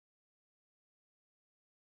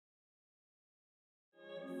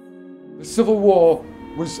The Civil War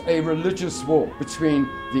was a religious war between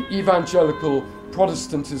the evangelical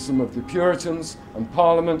Protestantism of the Puritans and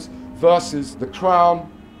Parliament versus the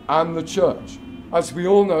Crown and the Church. As we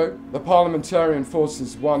all know, the parliamentarian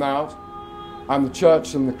forces won out and the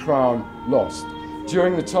Church and the Crown lost.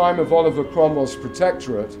 During the time of Oliver Cromwell's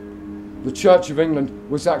protectorate, the Church of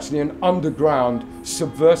England was actually an underground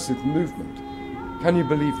subversive movement. Can you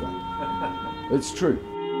believe that? It's true.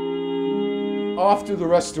 After the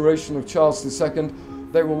restoration of Charles II,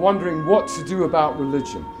 they were wondering what to do about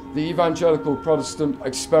religion. The evangelical Protestant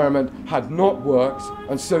experiment had not worked,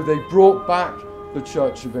 and so they brought back the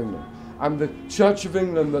Church of England. And the Church of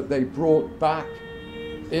England that they brought back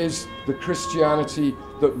is the Christianity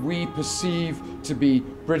that we perceive to be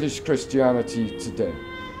British Christianity today.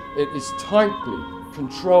 It is tightly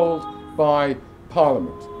controlled by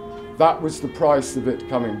Parliament. That was the price of it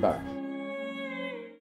coming back.